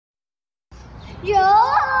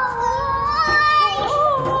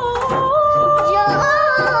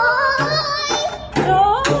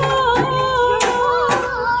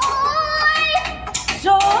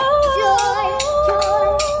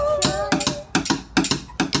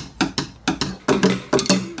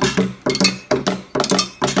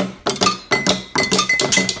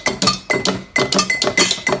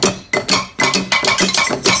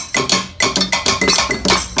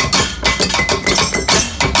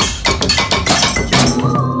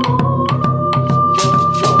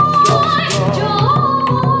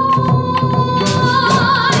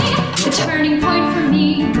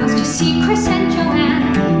Chris and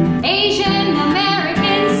Joanne, Asian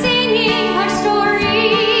Americans singing our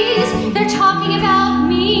stories. They're talking about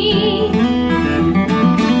me.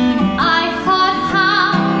 I thought,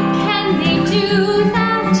 how can they do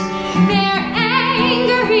that? Their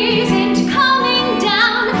anger isn't coming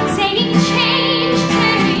down, saying change,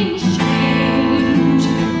 change, change.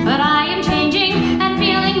 But I am changing and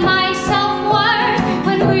feeling my self-worth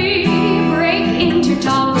when we break into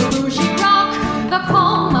Taiko rock, the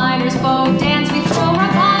coal miners' folk dance, we throw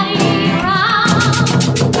our body around.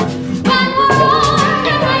 When we're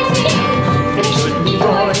organizing, there should be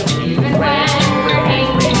joy. Even when we're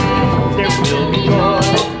angry, there will be joy.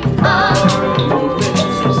 Our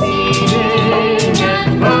movements succeeding and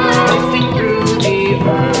bursting through the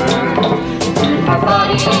earth. Through our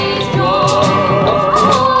bodies, joy.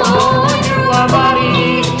 Through our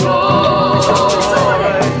bodies, joy.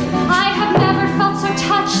 I have never felt so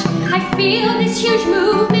touched. I feel this huge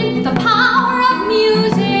movement, the power of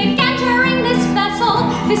music entering this vessel,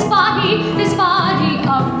 this body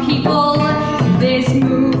of people. This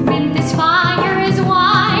movement, this fire is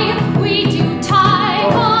why we do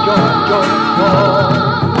Taiko.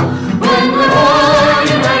 When we're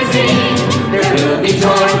organizing, there will be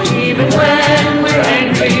joy. Even when we're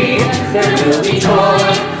angry, there will be joy.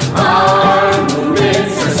 Our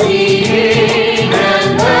movements are seeing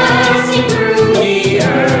and bursting through the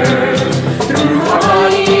earth. Through our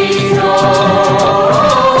bodies, joy.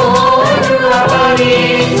 Through our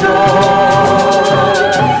bodies, joy.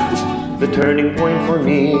 The turning point for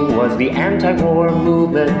me was the anti-war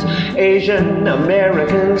movement. Asian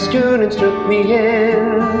American students took me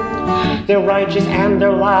in. They're righteous and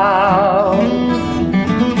they're loud.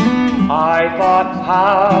 I thought,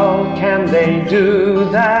 how can they do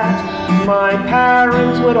that? My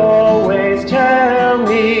parents would always tell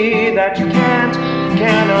me that you can't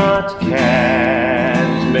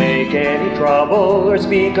make any trouble or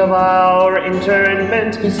speak of our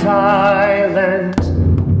internment. Be silent.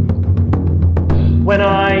 When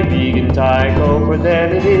I begin Taiko, for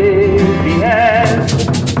them it is the end.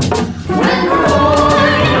 When we're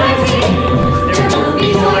organizing, there will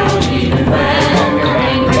be joy. Even when we're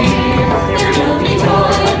angry, there will be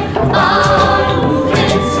joy. Our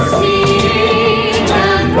movements succeeding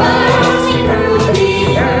and bursting through the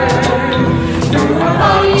earth. Through our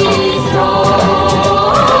bodies, joy.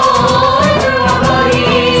 Through our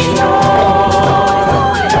bodies,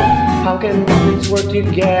 joy. How can movements work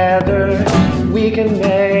together? We can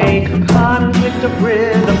make a conflict of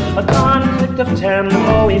rhythm, a conflict of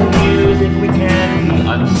tempo. In music we can be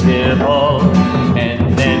uncivil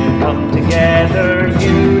and then come together,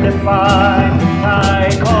 unified.